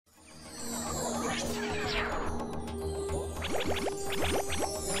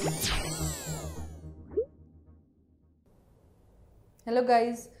Hello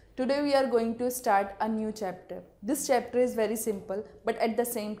guys, today we are going to start a new chapter. This chapter is very simple but at the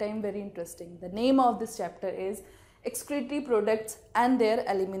same time very interesting. The name of this chapter is Excretory products and their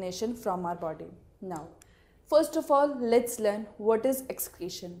elimination from our body. Now, first of all, let's learn what is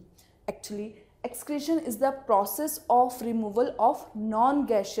excretion. Actually, excretion is the process of removal of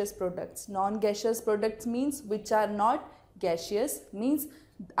non-gaseous products. Non-gaseous products means which are not gaseous, means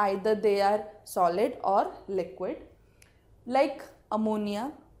either they are solid or liquid, like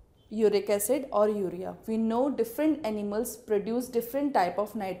ammonia, uric acid or urea. We know different animals produce different type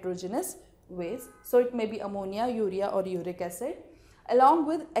of nitrogenous waste. So it may be ammonia, urea or uric acid, along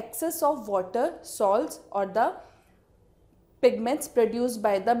with excess of water, salts or the pigments produced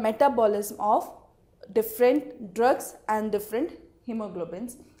by the metabolism of different drugs and different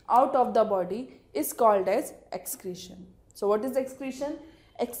hemoglobins out of the body is called as excretion. So what is excretion?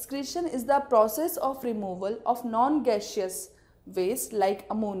 Excretion is the process of removal of non-gaseous waste like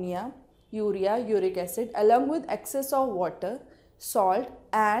ammonia, urea, uric acid along with excess of water, salt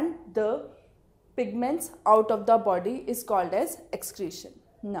and the pigments out of the body is called as excretion.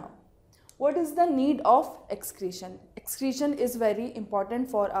 Now, what is the need of excretion? Excretion is very important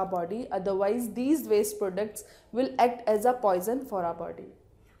for our body, otherwise these waste products will act as a poison for our body.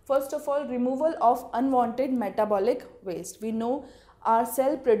 First of all, removal of unwanted metabolic waste. We know our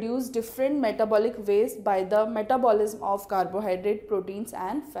cell produce different metabolic waste by the metabolism of carbohydrate, proteins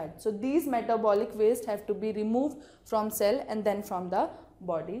and fat. So these metabolic waste have to be removed from cell and then from the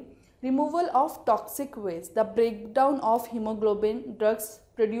body. Removal of toxic waste. The breakdown of hemoglobin drugs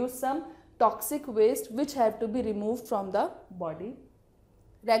produce some toxic waste which have to be removed from the body.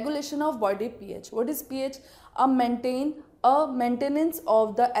 Regulation of body pH. What is pH? A maintenance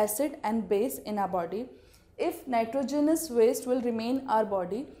of the acid and base in our body. If nitrogenous waste will remain in our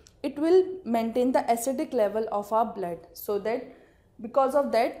body, it will maintain the acidic level of our blood, so that because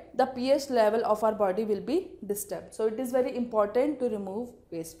of that the pH level of our body will be disturbed. So it is very important to remove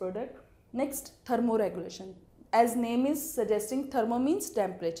waste product. Next, thermoregulation. As name is suggesting, thermo means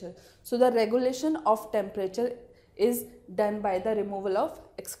temperature. So the regulation of temperature is done by the removal of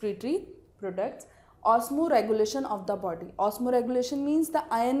excretory products. Osmoregulation of the body. Osmoregulation means the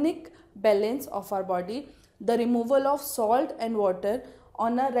ionic balance of our body. The removal of salt and water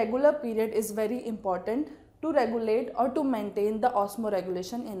on a regular period is very important to regulate or to maintain the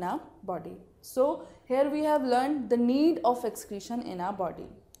osmoregulation in our body. So here we have learned the need of excretion in our body.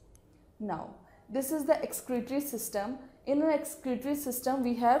 Now, this is the excretory system. In an excretory system,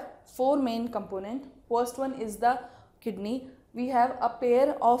 we have four main components. First one is the kidney. We have a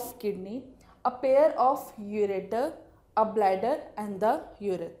pair of kidney, a pair of ureter, a bladder and the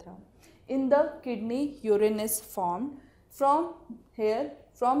urethra. In the kidney, urine is formed. From here,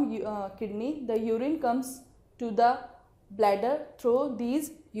 from kidney, the urine comes to the bladder through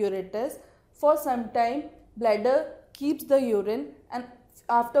these ureters. For some time, bladder keeps the urine, and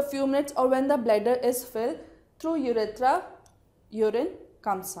after few minutes or when the bladder is filled, through urethra, urine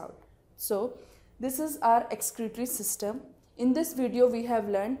comes out. So, this is our excretory system. In this video, we have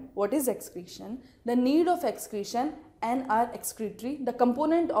learned what is excretion, the need of excretion and our excretory, the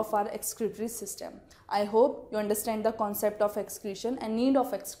component of our excretory system. I hope you understand the concept of excretion and need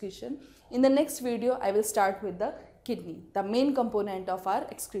of excretion. In the next video, I will start with the kidney, the main component of our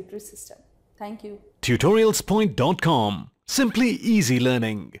excretory system. Thank you. TutorialsPoint.com. Simply easy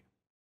learning.